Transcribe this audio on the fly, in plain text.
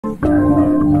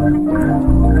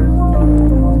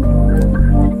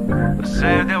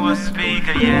a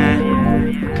speaker, yeah.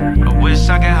 I wish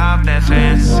I could hop that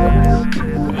fence.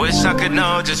 I wish I could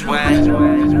know just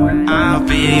when. I'll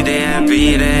be there at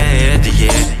the end, at the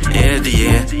end, at the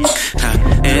end,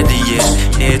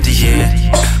 at the end.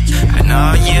 I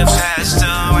know you passed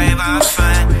away, my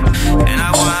friend, and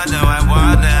I wonder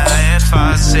if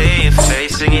I see your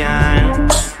face again.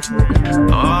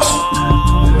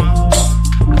 Oh,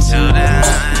 till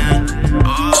then,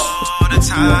 oh, the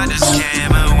time just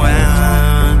came and went.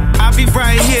 I'll be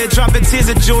right here, dropping tears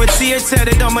of joy, tears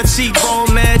tatted on my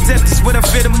cheekbone, man. Death is what I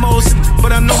fear the most,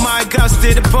 but I know my God's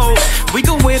still the boat. We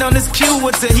gon' wait on this cue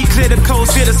until he clear the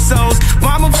coast, clear the souls.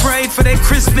 Mama prayed for that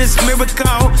Christmas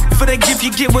miracle, for that gift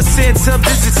you get when Santa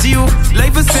visits you.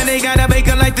 Labor said they gotta make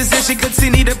a life decision,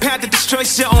 continue the path of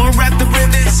destruction, unwrap the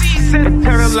ribbons. He said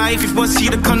eternal life, it was he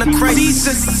to come to Christ.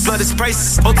 Jesus, blood is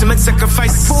price, ultimate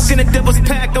sacrifice. Poking the devil's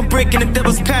pack, I'm breaking the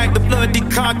devil's pack. The blood he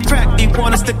contract, he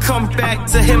want us to come back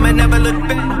to him and never look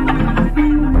back.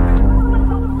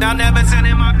 I'll never turn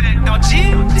in my back, don't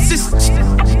you? This is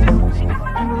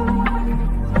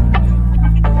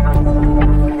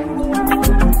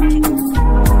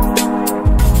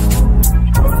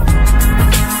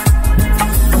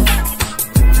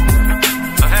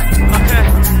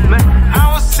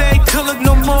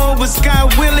was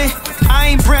God willing. I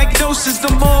ain't braggadocious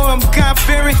no more, I'm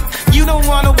God-fearing. You don't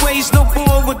wanna wage no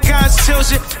war with God's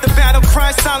children. The battle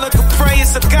cry sound like a prayer,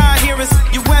 so God hear us.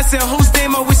 You asking whose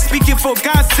name are we speaking for?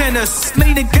 God sent us.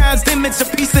 Made in God's image, a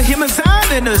piece of him is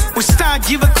out in us. We start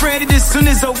giving credit as soon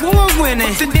as a war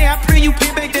winning. Today I pray you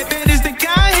pay back that bad is the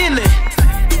God healing.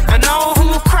 I know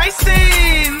who Christ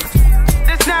is.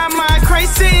 That's not my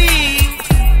crisis.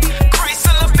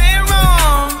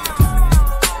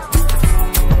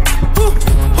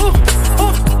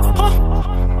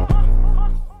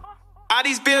 All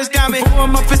these bills got me. Pour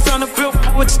my fist on the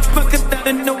billboard. Just fucking that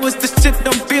I know it's the shit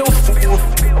I'm built for.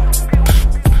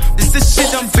 This is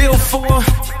shit I'm built for.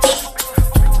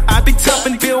 I be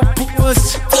topping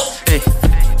billboards. Hey,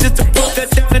 just to put that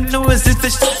down, I know it's the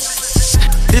shit.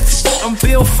 This is shit I'm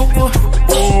built for.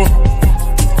 Oh.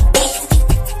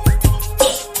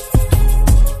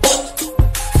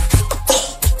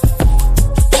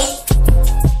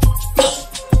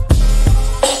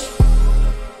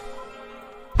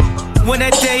 When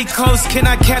that day comes, can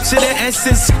I capture the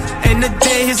essence? And the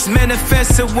day is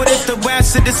manifested. What if the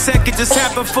raps of the second just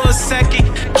happen for a second?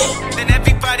 Then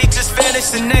everybody just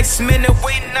vanished the next minute,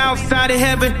 waiting outside of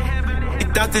heaven. They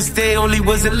thought this day only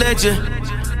was a legend.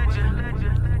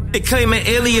 They claim an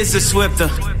alias a swifter.